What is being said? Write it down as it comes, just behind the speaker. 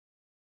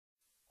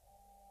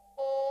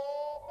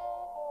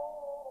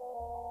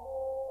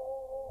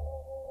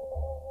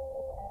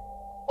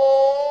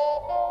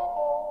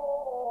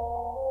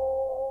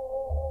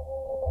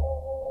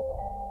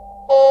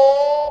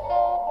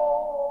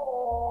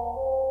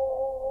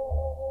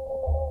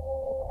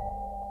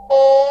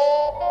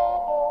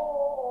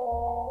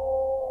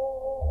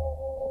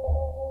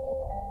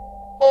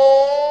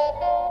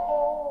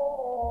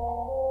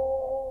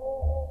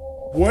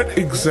What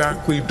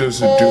exactly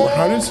does it do?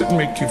 How does it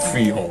make you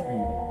feel?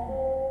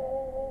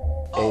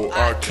 Oh,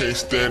 I can't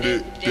stand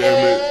it,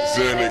 damn it,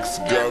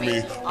 Xanax got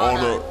me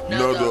on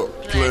another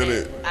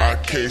planet. I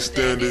can't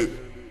stand it.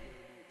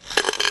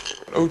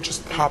 Oh,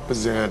 just pop a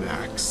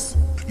Xanax.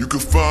 You can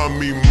find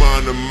me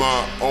minding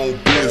my own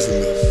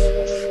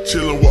business,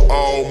 chilling with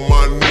all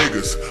my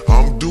niggas.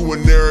 I'm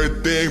doing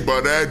everything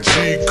by that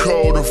G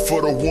code, and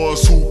for the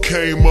ones who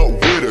came up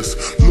with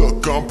us.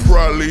 Look, I'm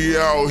probably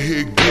out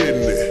here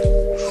getting it.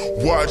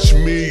 Watch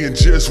me and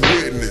just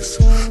witness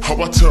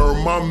how I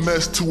turn my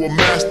mess to a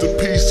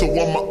masterpiece. So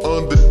all my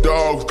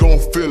underdogs gon'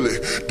 feel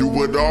it.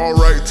 Do it all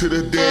right till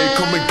the day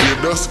come and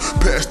get us.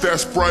 Pass that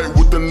Sprite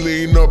with the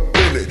lean up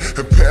in it,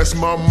 and pass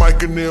my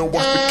mic and then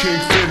watch the king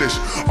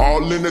finish.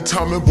 All in the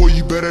timing, boy,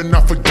 you better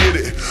not forget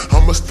it.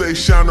 I'ma stay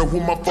shining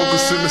with my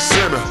focus in the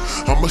center.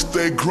 I'ma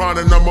stay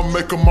grinding, I'ma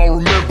make them all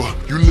remember.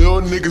 You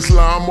little niggas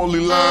lie, I'm only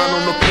lying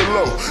on the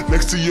pillow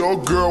next to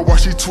your girl while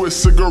she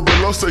twists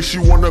cigarillo. Say she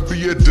wanna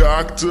be a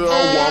doctor, oh,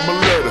 I'ma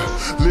let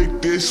her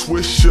lick this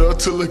swisher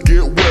till it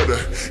get wetter.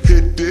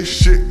 Hit this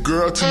shit,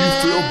 girl, till you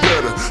feel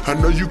better. I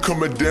know you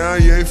coming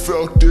down, you ain't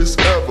felt this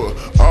ever.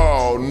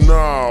 Oh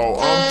no,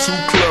 I'm too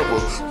clever.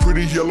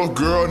 Pretty yellow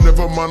girl,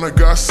 never mind, I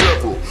got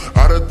several.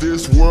 Out of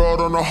this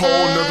world on a whole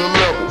nother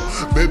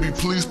level. Baby,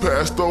 please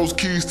pass those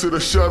keys to the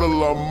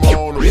shuttle, I'm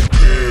on a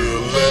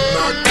pill and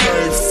I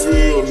can't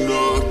feel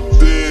nothing.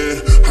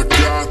 I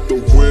got the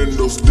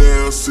windows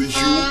down so you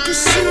can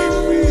see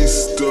me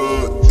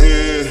stuntin'.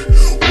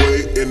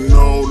 Waiting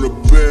on a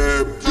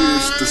bad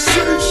bitch to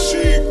say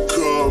she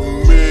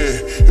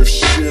comin'. If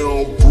she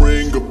don't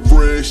bring a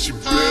friend, she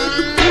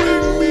better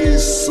bring me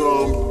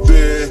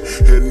something.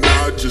 And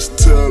I just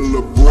tell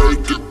her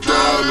break it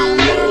down and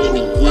roll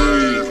the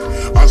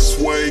weed. I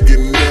swing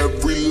in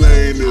every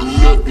lane and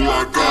look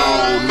like I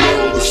don't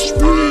know the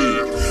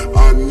speed.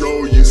 I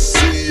know you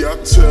see, I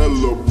tell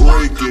her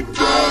break it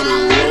down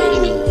and roll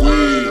the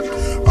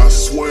weed. I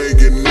swing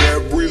in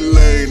every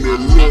lane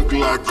and look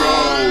like I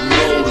don't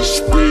know the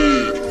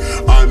speed.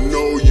 I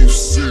know you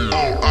see.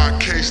 Oh, I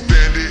can't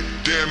stand it,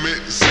 damn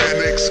it,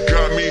 Xanax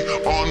got me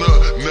on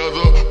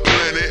another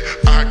planet.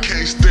 I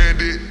can't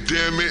stand it,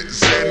 damn it,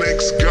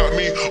 Xanax got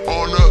me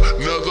on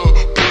another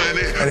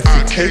planet. And if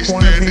you take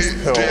one of these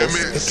pills,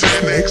 it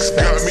just makes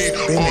that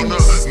spinning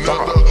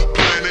stop.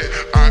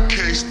 I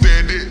can't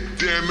stand it,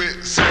 damn it,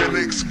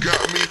 Xanax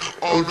got me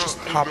on just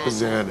pop a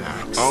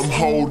Xanax. I'm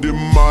holding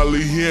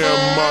Molly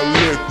and my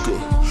liquor,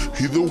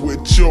 either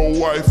with your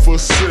wife or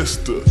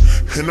sister.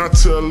 And I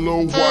tell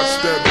her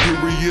watch that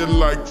period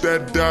like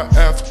that die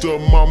after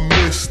my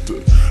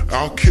mister.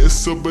 I'll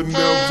kiss her but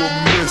never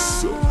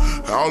miss her.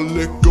 I'll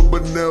lick her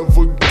but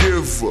never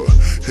give her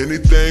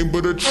anything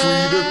but a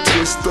treat, a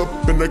twist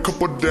up, and a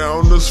couple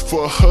downers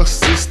for her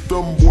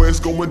system. Boy,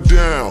 it's going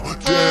down,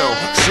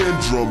 down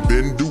syndrome.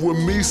 Been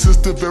doing me since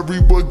the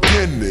very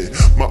beginning.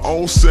 My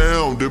own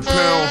sound and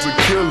pounds a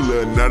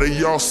killer. Now that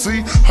y'all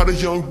see how the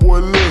young boy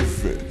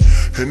living.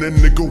 And that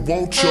nigga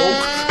won't choke,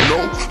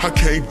 no, I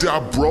can't die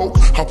broke.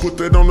 I put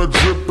that on a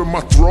drip in my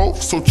throat.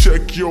 So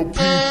check your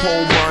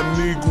peephole, my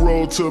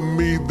Negro. To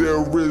me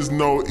there is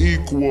no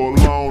equal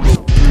on the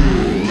pool.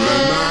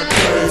 And I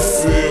can't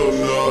feel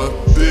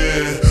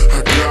nothing.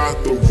 I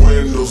got the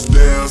windows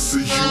down so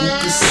you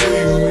can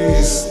see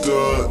me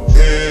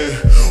stuntin'.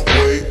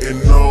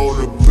 Waiting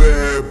on a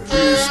bad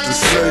bitch to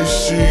say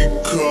she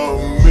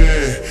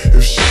comin'.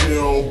 If she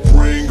don't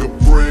bring a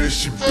friend,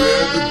 she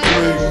better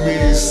bring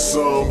me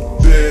something.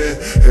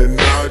 And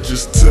I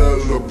just tell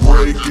her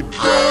break it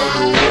down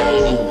and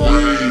roll the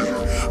weed.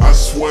 I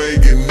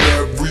swing in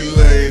every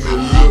lane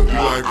and look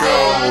like I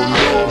don't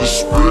know the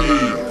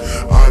speed.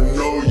 I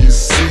know you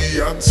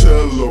see, I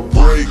tell her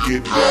break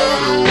it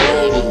down and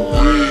roll the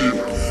weed.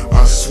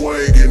 I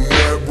swing in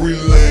every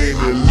lane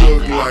and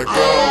look like I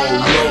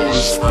don't know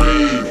the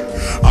speed.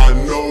 I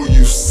know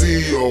you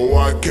see, oh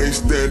I can't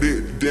stand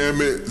it,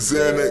 damn it,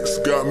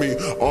 Xanax got me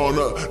on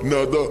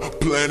another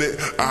planet.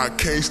 I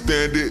can't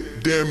stand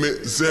it, damn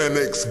it,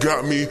 Xanax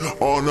got me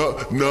on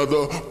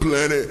another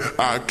planet.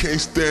 I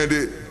can't stand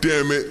it,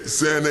 damn it,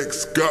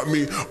 Xanax got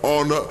me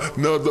on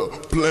another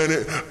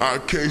planet. I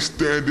can't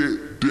stand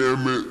it,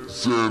 damn it,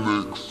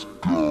 Xanax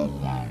got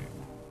me.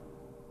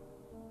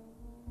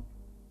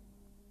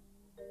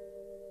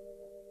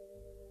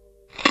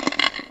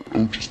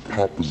 Oh, just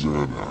pop a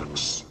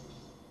Xanax.